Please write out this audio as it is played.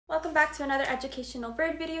welcome back to another educational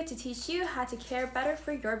bird video to teach you how to care better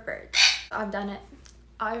for your bird. I've done it.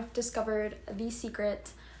 I've discovered the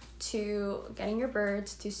secret to getting your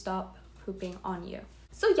birds to stop pooping on you.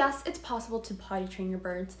 So yes, it's possible to potty train your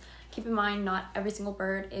birds. Keep in mind, not every single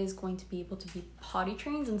bird is going to be able to be potty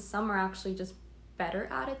trained, and some are actually just better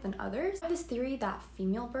at it than others. I have this theory that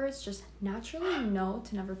female birds just naturally know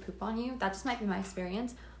to never poop on you. That just might be my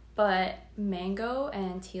experience. But Mango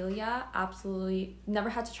and Telia absolutely never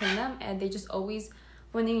had to train them, and they just always,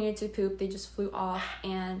 when they needed to poop, they just flew off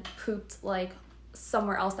and pooped like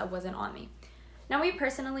somewhere else that wasn't on me. Now me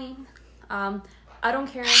personally, I don't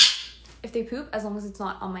care if they poop as long as it's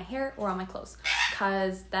not on my hair or on my clothes,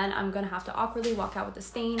 because then I'm gonna have to awkwardly walk out with a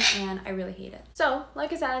stain, and I really hate it. So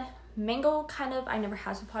like I said, Mango I never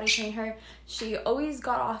had to potty train her. She always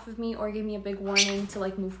got off of me or gave me a big warning to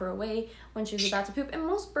like move her away when she was about to poop, and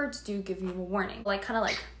most birds do give you a warning, like kind of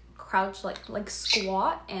like crouch, like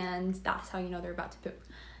squat, and that's how you know they're about to poop.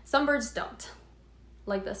 Some birds don't,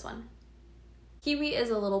 like this one. Kiwi is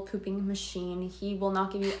a little pooping machine. He will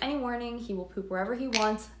not give you any warning. He will poop wherever he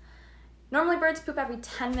wants. Normally birds poop every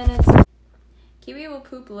 10 minutes. Kiwi will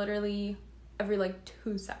poop literally every like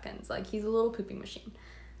 2 seconds. Like, he's a little pooping machine.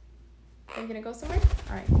 Are you gonna go somewhere?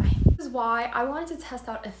 All right, bye. This is why I wanted to test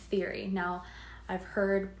out a theory. Now, I've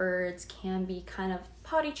heard birds can be kind of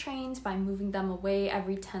potty trained by moving them away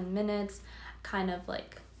every 10 minutes, kind of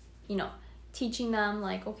like, you know, teaching them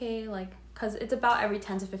like, okay, like, because it's about every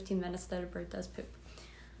 10 to 15 minutes that a bird does poop.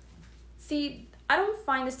 See, I don't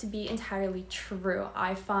find this to be entirely true.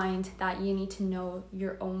 I find that you need to know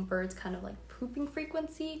your own bird's kind of like pooping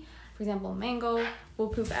frequency. For example, Mango will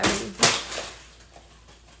poop every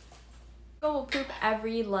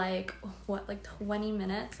like 20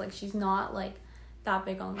 minutes. Like, she's not like that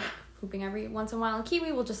big on like pooping every once in a while. And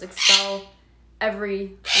Kiwi will just expel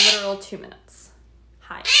every literal 2 minutes.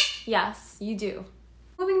 Hi. Yes, you do.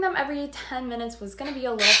 Moving them every 10 minutes was gonna be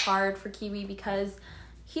a little hard for Kiwi because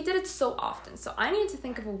he did it so often. So I needed to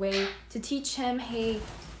think of a way to teach him, hey,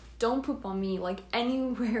 don't poop on me, like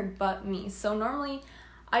anywhere but me. So normally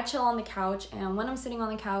I chill on the couch, and when I'm sitting on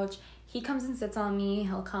the couch, he comes and sits on me.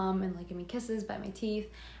 He'll come and like give me kisses, bite my teeth,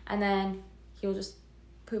 and then he'll just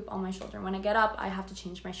poop on my shoulder. When I get up, I have to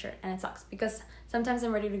change my shirt, and it sucks because sometimes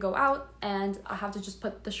I'm ready to go out and I have to just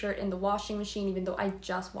put the shirt in the washing machine even though I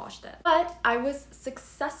just washed it. But I was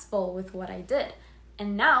successful with what I did.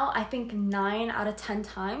 And now I think 9 out of 10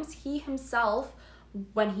 times he himself,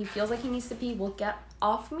 when he feels like he needs to pee, will get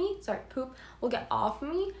off me, will get off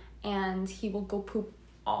me, and he will go poop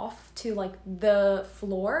off to like the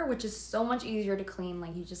floor, which is so much easier to clean.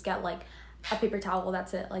 Like, you just get like a paper towel,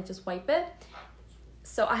 that's it, like just wipe it.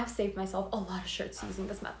 So I have saved myself a lot of shirts using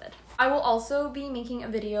this method. I will also be making a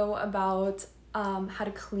video about how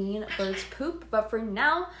to clean birds' poop, but for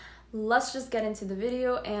now, let's just get into the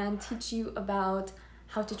video and teach you about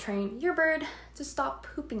how to train your bird to stop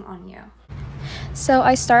pooping on you. So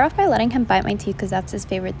I start off by letting him bite my teeth because that's his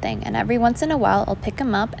favorite thing, and every once in a while I'll pick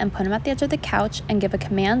him up and put him at the edge of the couch and give a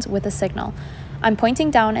command with a signal. I'm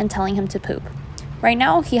pointing down and telling him to poop. Right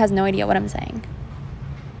now he has no idea what I'm saying.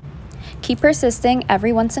 Keep persisting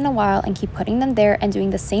every once in a while and keep putting them there and doing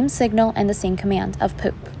the same signal and the same command of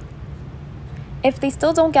poop. If they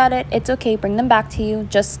still don't get it, it's okay, bring them back to you.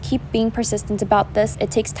 Just keep being persistent about this.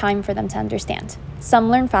 It takes time for them to understand.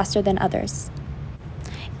 Some learn faster than others.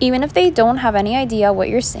 Even if they don't have any idea what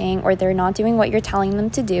you're saying or they're not doing what you're telling them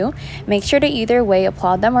to do, make sure to either way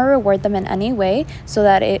applaud them or reward them in any way so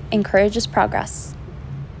that it encourages progress.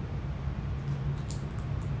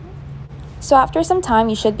 So after some time,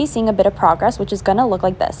 you should be seeing a bit of progress, which is gonna look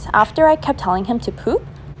like this. After I kept telling him to poop,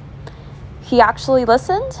 he actually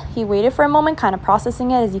listened. He waited for a moment, kind of processing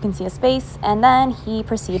it, as you can see his face, and then he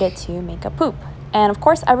proceeded to make a poop. And of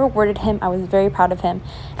course, I rewarded him. I was very proud of him.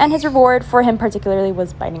 And his reward for him particularly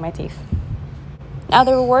was biting my teeth. Now,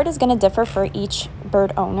 the reward is going to differ for each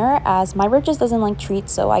bird owner, as my bird just doesn't like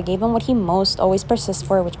treats, so I gave him what he most always persists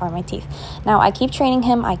for, which are my teeth. Now, I keep training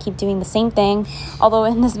him. I keep doing the same thing. Although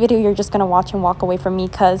in this video, you're just going to watch him walk away from me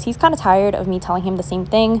because he's kind of tired of me telling him the same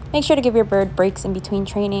thing. Make sure to give your bird breaks in between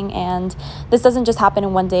training, and this doesn't just happen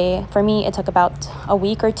in one day. For me, it took about a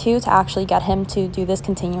week or two to actually get him to do this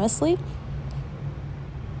continuously.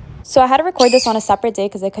 So I had to record this on a separate day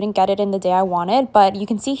because I couldn't get it in the day I wanted, but you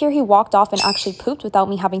can see here he walked off and actually pooped without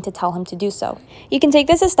me having to tell him to do so. You can take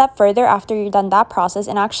this a step further after you're done that process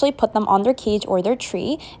and actually put them on their cage or their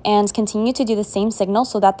tree and continue to do the same signal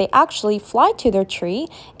so that they actually fly to their tree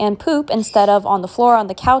and poop instead of on the floor, on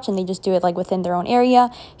the couch, and they just do it like within their own area.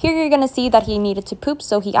 Here you're going to see that he needed to poop,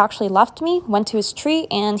 so he actually left me, went to his tree,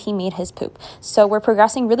 and he made his poop. So we're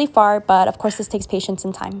progressing really far, but of course this takes patience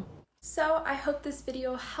and time. So I hope this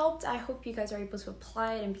video helped. I hope you guys are able to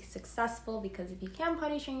apply it and be successful, because if you can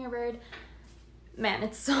potty train your bird, man,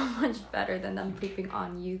 it's so much better than them pooping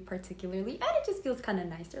on you particularly, and it just feels kind of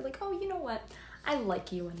nice. They're like, oh, you know what? I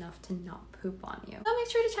like you enough to not poop on you. So make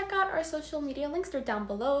sure to check out our social media links. They're down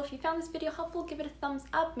below. If you found this video helpful, give it a thumbs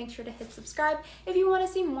up. Make sure to hit subscribe. If you want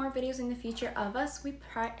to see more videos in the future of us, we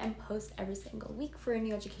try and post every single week for a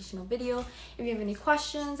new educational video. If you have any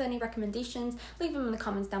questions, any recommendations, leave them in the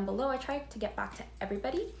comments down below. I try to get back to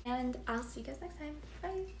everybody, and I'll see you guys next time.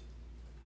 Bye.